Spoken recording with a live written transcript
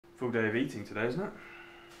full day of eating today, isn't it?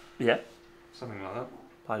 Yeah. Something like that.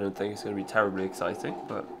 I don't think it's going to be terribly exciting,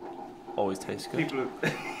 but always tastes good. People are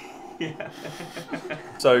yeah.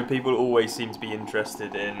 So people always seem to be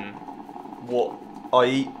interested in what I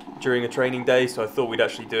eat during a training day, so I thought we'd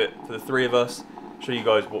actually do it for the three of us, show you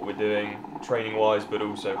guys what we're doing training wise, but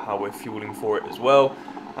also how we're fueling for it as well.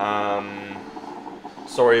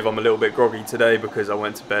 Sorry if I'm a little bit groggy today because I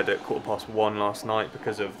went to bed at 1:15 last night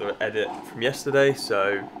because of the edit from yesterday,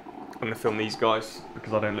 so I'm going to film these guys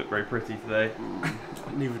because I don't look very pretty today.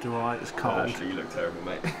 Neither do I, it's cold. Actually, you look terrible,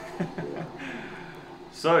 mate.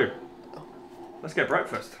 So, let's get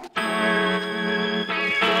breakfast.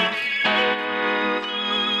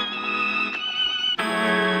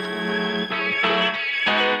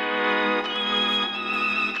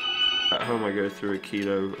 At home I go through a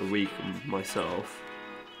kilo a week myself.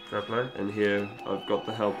 Fair play. And here I've got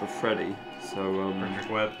the help of Freddie, so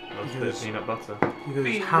Frederick Webb loves a bit of peanut butter. Because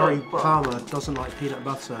Harry Palmer doesn't like peanut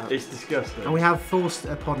butter. It's disgusting. And we have forced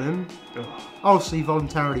it upon him. Oh. Obviously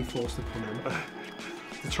voluntarily forced upon him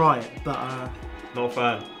to try it, but not a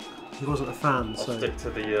fan. he wasn't a fan, I'll so... stick to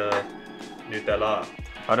the Nutella.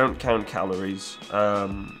 I don't count calories.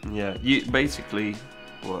 Yeah, you basically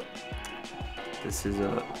what this is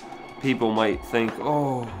a. People might think,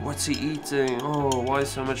 oh, what's he eating? Oh, why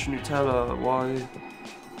so much Nutella? Why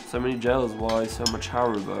so many gels? Why so much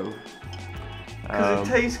Haribo? Because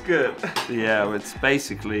it tastes good. Yeah, it's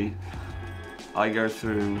basically I go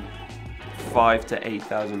through 5,000 to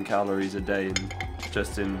 8,000 calories a day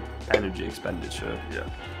just in energy expenditure. Yeah.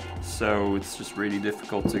 So it's just really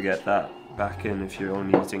difficult to get that back in if you're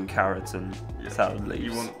only eating carrots and salad leaves.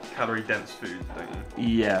 You want calorie dense food, don't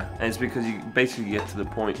you? Yeah, and it's because you basically get to the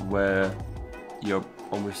point where you're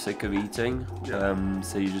almost sick of eating. Yeah.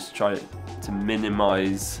 So you just try to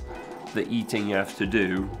minimize the eating you have to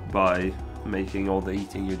do by making all the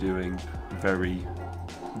eating you're doing very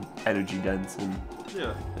energy dense and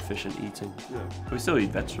efficient eating. Yeah. We still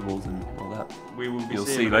eat vegetables and all that. We will be You'll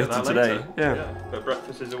seeing see a bit of later that today. later. Yeah. But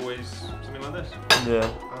breakfast is always something like this. Yeah.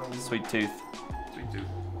 Sweet tooth. Sweet tooth.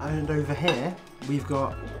 And over here, we've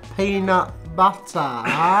got peanut butter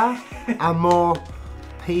and more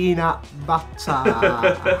peanut butter.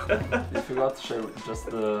 You forgot to show just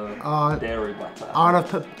the dairy butter. And I've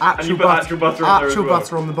put actual butter on there as well.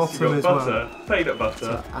 butter on the bottom as butter, well. peanut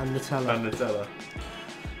butter, and Nutella. and Nutella.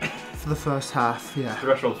 For the first half, yeah.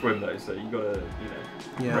 Threshold swim though, so you gotta,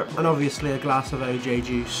 Yeah, and obviously a glass of OJ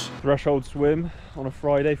juice. Threshold swim on a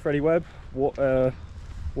Friday, Freddie Webb. What have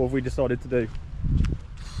we decided to do?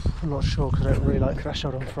 I'm not sure because I don't really like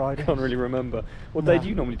threshold on Friday. Can't really remember. What day do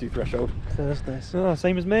you normally do threshold? Thursdays. Oh,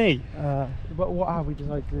 same as me. But what have we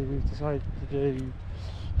decided to do? We've decided to do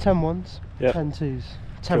 10 ones, 10 twos,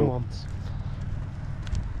 10 Cool. ones.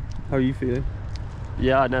 How are you feeling?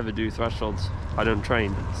 Yeah, I never do thresholds. I don't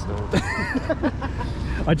train, so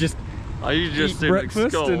I just usually eat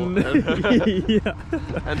breakfast and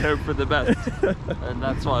and hope for the best. And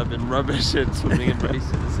that's why I've been rubbish at swimming and races.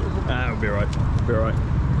 It'll be alright. Be alright.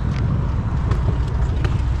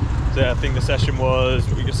 So yeah, I think the session was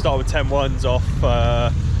we could start with 10 ones off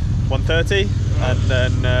 130, and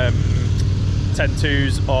then 10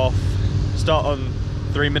 twos off. Start on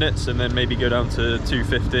 3 minutes, and then maybe go down to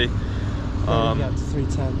 250. Get up to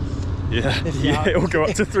 310. Yeah, it'll go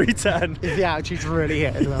up to 310. If the altitude's really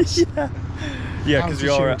hitting us. Yeah, because we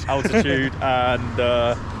are at altitude and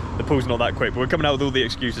the pool's not that quick. But we're coming out with all the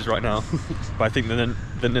excuses right now. But I think the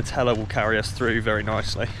Nutella will carry us through very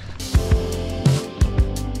nicely.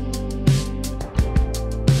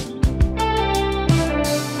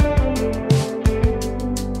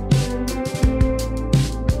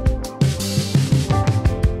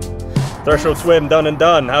 Threshold swim done and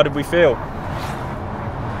done. How did we feel?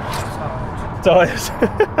 Tired.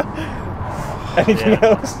 Anything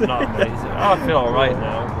else? Not amazing. I feel alright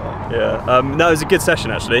now. But... Yeah, no, it was a good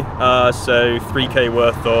session actually. So 3k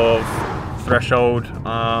worth of threshold,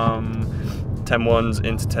 10 ones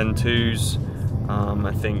into 10 twos.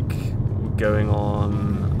 I think going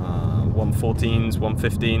on 114s,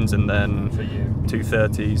 115s, and then for you,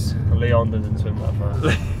 230s. Leon didn't swim that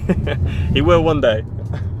fast. He will one day.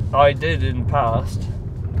 I did in the past.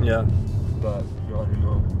 Yeah. But I don't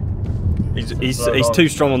know. He's too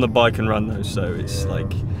strong on the bike and run though, so it's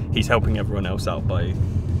like he's helping everyone else out by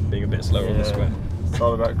being a bit slower on the swim. It's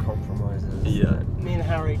all about compromises. Yeah. Me and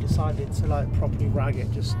Harry decided to like properly rag it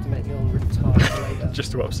just to make me all really tired later.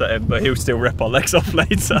 Just to upset him, but he'll still rip our legs off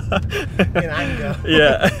later. In anger.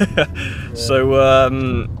 Yeah.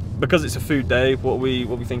 So because it's a food day, what we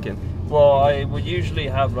thinking? Well, I would usually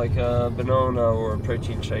have like a banana or a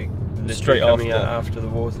protein shake straight after the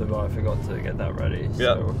water, but I forgot to get that ready.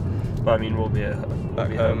 Yeah. So, but I mean, we'll be home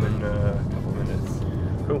in a couple of minutes.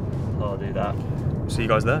 Cool. I'll do that. See you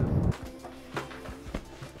guys there.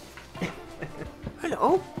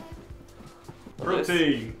 Hello.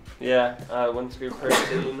 Protein. Yeah, 1 scoop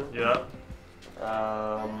protein. Yeah.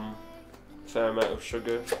 Fair amount of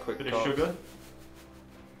sugar, quick Bit of carbs. sugar.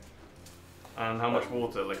 And how much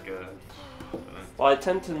water? Like, I don't know. Well, I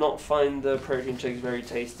tend to not find the protein shakes very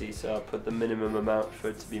tasty, so I put the minimum amount for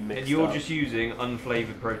it to be mixed. And you're up. just using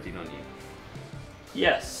unflavoured protein, aren't you?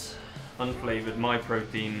 Yes. Unflavoured, my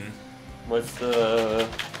protein. With the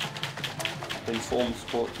Informed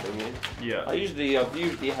Sports thingy. Yeah. I've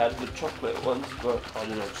usually had the chocolate ones, but I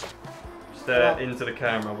don't know. Stare into the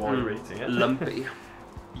camera while you're eating it. Lumpy.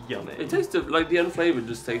 Yummy. It tastes of, like the unflavoured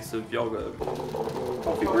just tastes of yogurt.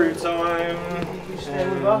 Coffee brew time. You stay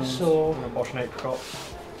with us or? I'm washing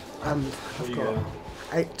apricots. And There I've you got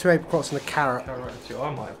go. 2 apricots and a carrot. Carrot too.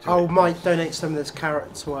 I might have two. Oh, might donate some of this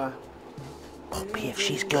carrot to her. Poppy if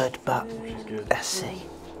she's good, but She's good. let's see.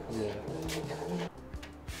 Yeah.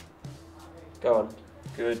 Go on.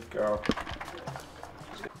 Good girl.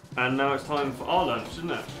 And now it's time for our lunch,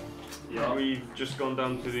 isn't it? Yeah. We've just gone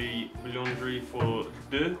down to the boulangerie for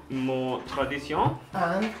deux more tradition.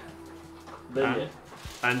 And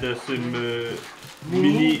And some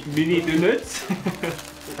mini donuts.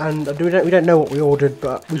 and we don't know what we ordered,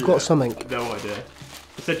 but we've Yeah. got something. No idea.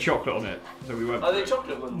 It said chocolate on it, so we went. Are they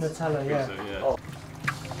chocolate ones? Nutella, yeah. So, yeah. Oh.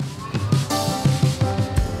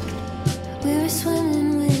 We were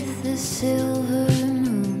swimming with the silver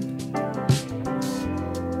moon,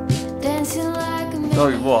 dancing like a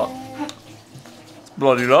Tell you what. It's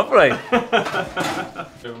bloody lovely.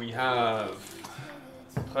 So we have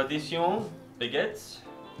tradition baguettes,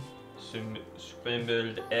 some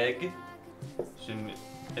scrambled egg, some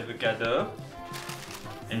avocado,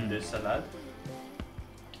 and the salad,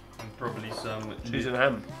 and probably some Cheese and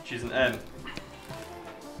ham. cheese and ham.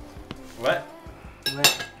 What?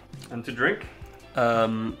 And to drink?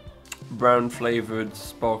 Brown flavoured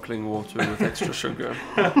sparkling water with extra sugar.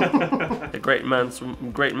 A great man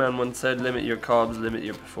once said, "Limit your carbs, limit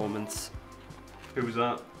your performance." Who was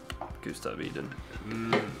that? Gustav Eden.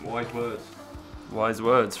 Wise words. Wise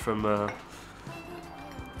words from the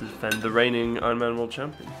reigning Ironman world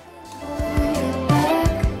champion.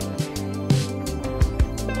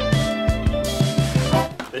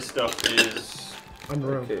 This stuff is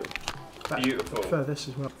Unreal. Okay. beautiful. Prefer this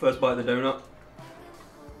as well. First bite of the donut.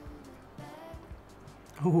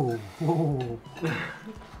 Ooh, ooh.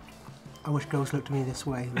 I wish girls looked at me this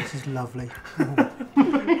way. This is lovely.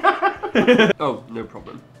 Oh, no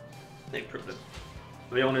problem. No problem.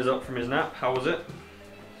 Leon is up from his nap. How was it?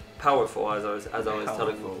 Powerful, as I was telling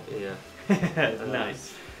Powerful. you. Yeah.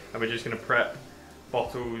 Nice. And we're just going to prep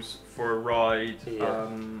bottles for a ride. Yeah.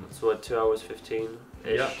 So what, 2 hours 15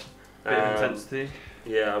 ish. Yeah. Bit of intensity.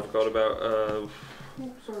 Yeah, I've got about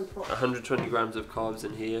 120 grams of carbs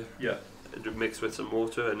in here, Yeah. mixed with some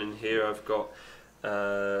water, and in here I've got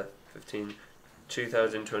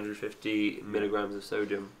 2,250 milligrams of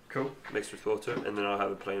sodium Cool. mixed with water, and then I'll have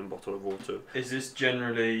a plain bottle of water. Is this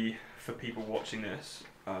generally, for people watching this,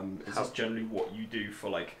 is How- this generally what you do for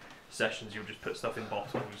like sessions? You'll just put stuff in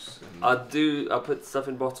bottles? And... I'll put stuff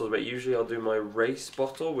in bottles, but usually I'll do my race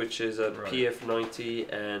bottle, which is a Right. PF90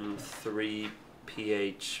 and 3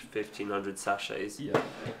 pH 1500 sachets. Yeah.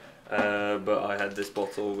 But I had this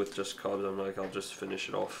bottle with just carbs. I'm like, I'll just finish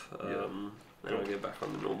it off, Yeah. and I'll get back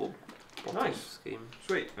on the normal bottle Nice. scheme.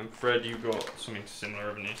 Sweet. And Fred, you've got something similar,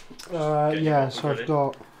 haven't you? Get your Yeah, bottles so I've ready.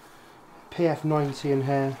 got PF90 in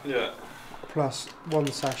here, Yeah. plus 1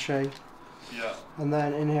 sachet. Yeah. And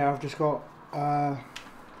then in here I've just got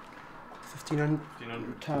 1,500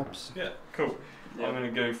 1500. tabs. Yeah. Cool. Yeah. I'm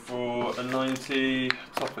going to go for a 90,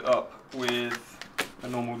 top it up with a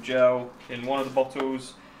normal gel in one of the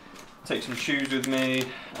bottles, take some shoes with me,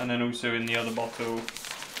 and then also in the other bottle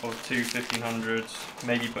of 2 1500s,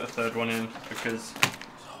 maybe put a third one in because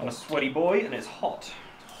I'm a sweaty boy and it's hot.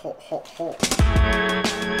 Hot, hot, hot.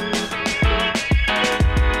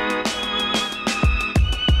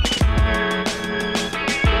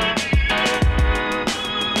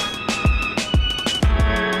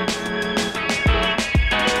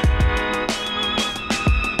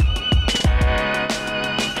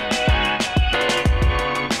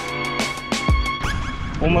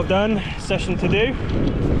 Warm up done, session to do,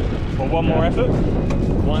 or one more effort.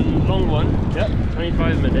 One long one. Yep.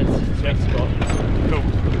 25 minutes. Yep. Spot. Cool.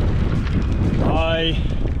 I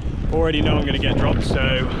already know I'm going to get dropped, so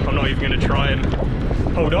I'm not even going to try and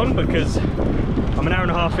hold on because I'm an hour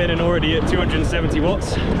and a half in and already at 270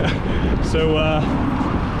 watts. So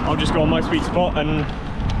I'll just go on my sweet spot and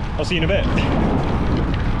I'll see you in a bit.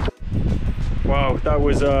 Wow, that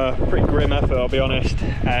was a pretty grim effort, I'll be honest.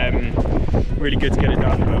 Really good to get it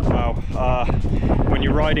done, but wow. When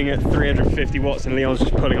you're riding at 350 watts and Leon's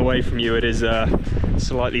just pulling away from you, it is a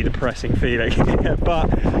slightly depressing feeling. But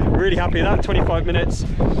really happy with that, 25 minutes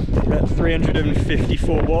at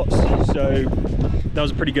 354 watts, so that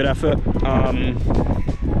was a pretty good effort.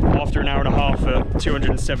 After an hour and a half at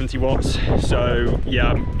 270 watts, so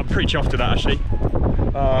yeah, I'm pretty chuffed with that actually.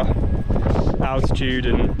 Altitude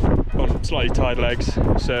and on slightly tired legs,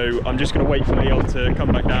 so I'm just going to wait for Leon to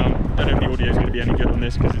come back down. Don't know if the audio is going to be any good on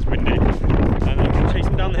this because it's windy, and then I'm going to chase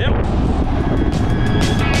him down the hill.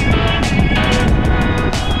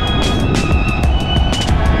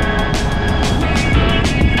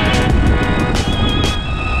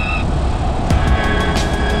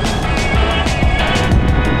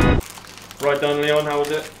 Right done, Leon, how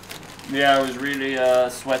was it? Yeah, it was really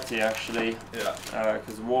sweaty actually. Yeah.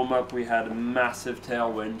 Because warm up we had a massive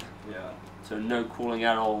tailwind. Yeah. So no cooling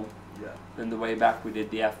at all. Yeah. Then the way back we did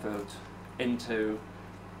the effort into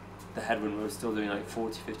the headwind. We were still doing like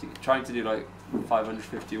 40, 50, trying to do like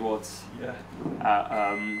 550 watts. Yeah. At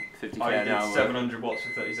 50k I an did hour. 700 watts for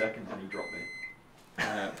 30 seconds and he dropped me.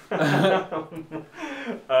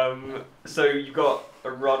 So you got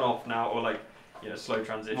a run off now, or like, slow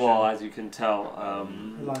transition. Well, as you can tell,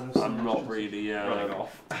 I'm not really running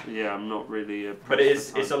off. Yeah, I'm not really. But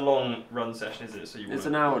it's a long run session, isn't it? So it's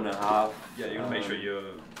an hour and a half. Yeah, you want to make sure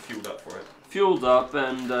you're fueled up for it. Fueled up,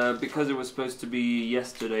 and because it was supposed to be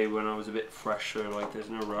yesterday when I was a bit fresher, like there's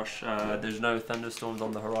no rush, there's no thunderstorms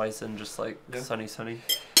on the horizon, just like sunny.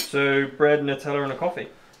 So bread, Nutella, and a coffee.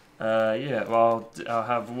 Yeah, well, I'll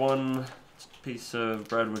have one piece of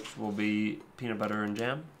bread which will be peanut butter and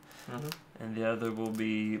jam. And the other will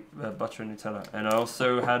be butter and Nutella. And I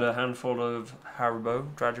also had a handful of Haribo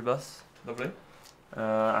Dragibus. Lovely.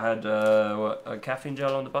 I had a caffeine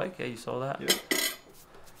gel on the bike. Yeah, you saw that. Yeah.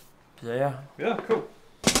 So yeah. Yeah, cool.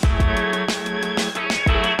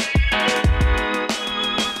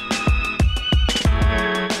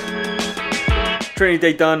 Training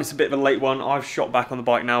day done. It's a bit of a late one. I've shot back on the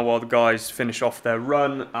bike now while the guys finish off their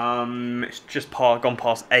run. It's just gone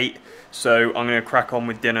past 8, so I'm going to crack on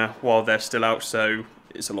with dinner while they're still out, so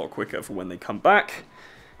it's a lot quicker for when they come back.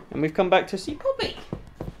 And we've come back to see Poppy.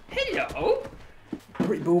 Hello.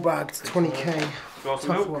 Pretty ball bagged, 20k. Glass of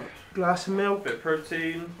Tough milk. one. Glass of milk. Bit of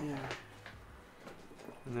protein. Yeah.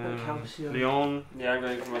 And then Calcium. Leon. Yeah, I'm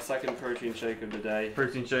going for my second protein shake of the day.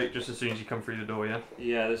 Protein shake just as soon as you come through the door, yeah?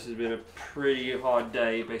 Yeah, this has been a pretty hard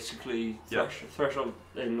day, basically. Threshold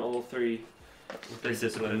in all three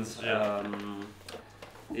disciplines. Yeah.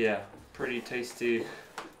 Yeah, pretty tasty.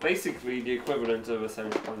 Basically the equivalent of a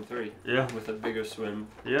 7.3. Yeah. With a bigger swim.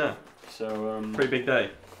 Yeah. So pretty big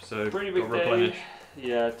day. So pretty big replenish. day.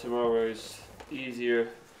 Yeah, tomorrow's easier.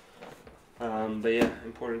 But yeah,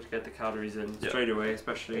 important to get the calories in straight away,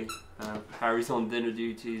 especially Harry's on dinner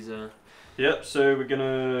duties. Yep, so we're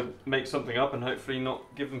gonna make something up and hopefully not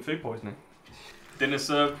give them food poisoning. Dinner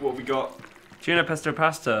served, what we got? Tuna pesto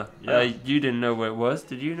pasta. Yeah. You didn't know what it was,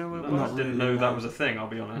 did you know what it was? I didn't know that was a thing, I'll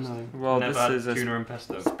be honest. No. Well, Never this had is a tuna and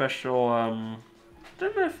pesto. special,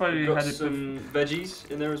 don't know if I We've got had it some veggies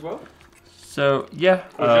in there as well. So, yeah,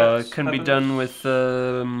 Courgettes, can be peppers. done with,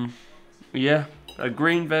 yeah, a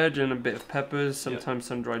green veg and a bit of peppers, sometimes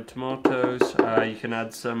some dried tomatoes. You can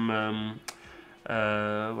add some, what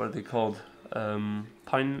are they called?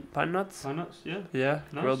 Pine nuts? Pine nuts, yeah. Yeah,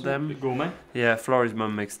 Nice, grilled them. bit gourmet. Yeah, Flori's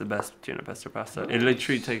mum makes the best tuna pesto pasta. It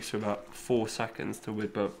literally takes her about 4 seconds to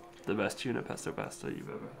whip up the best tuna pesto pasta you've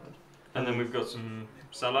ever had. And then we've got some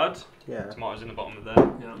salad. Yeah. Tomatoes in the bottom of there.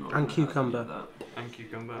 Yeah, I'm not And gonna cucumber. have that. And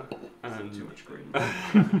cucumber. And Too much green.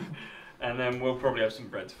 and then we'll probably have some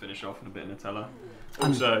bread to finish off and a bit of Nutella.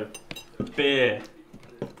 Also, beer.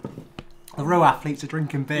 The row athletes are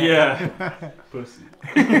drinking beer. Yeah. Pussy.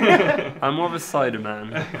 I'm more of a cider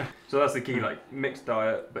man. So that's the key, like mixed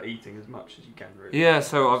diet, but eating as much as you can, really. Yeah,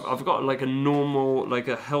 so I've got like a normal, like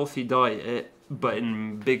a healthy diet, but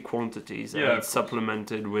in big quantities. And Yeah. it's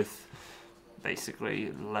supplemented with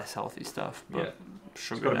basically less healthy stuff. But Yeah. It's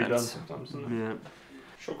sugar got to be done nets. sometimes, isn't it? Yeah.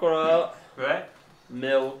 Chocolate, Right.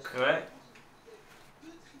 milk, Right.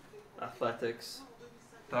 athletics,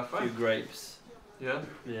 a few Perfect. grapes. Yeah.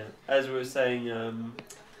 Yeah. As we were saying,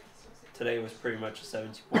 today was pretty much a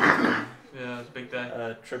 70.3. Yeah, it's a big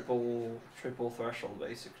day. Triple threshold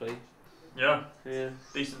basically. Yeah. Yeah.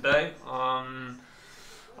 Decent day. I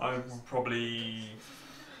will probably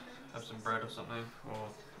have some bread or something, or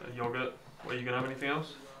a yogurt. Are you gonna have anything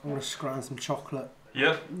else? I'm going to scrounge some chocolate.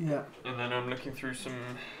 Yeah. Yeah. And then I'm looking through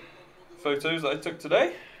some photos that I took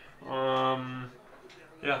today.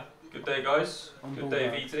 Yeah. Good day, guys. On Good board. day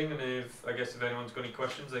of eating, and if anyone's got any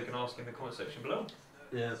questions, they can ask in the comment section below.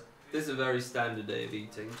 Yeah. This is a very standard day of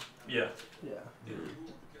eating. Yeah. Yeah.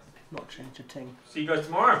 Not change a thing. See you guys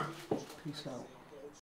tomorrow. Peace out.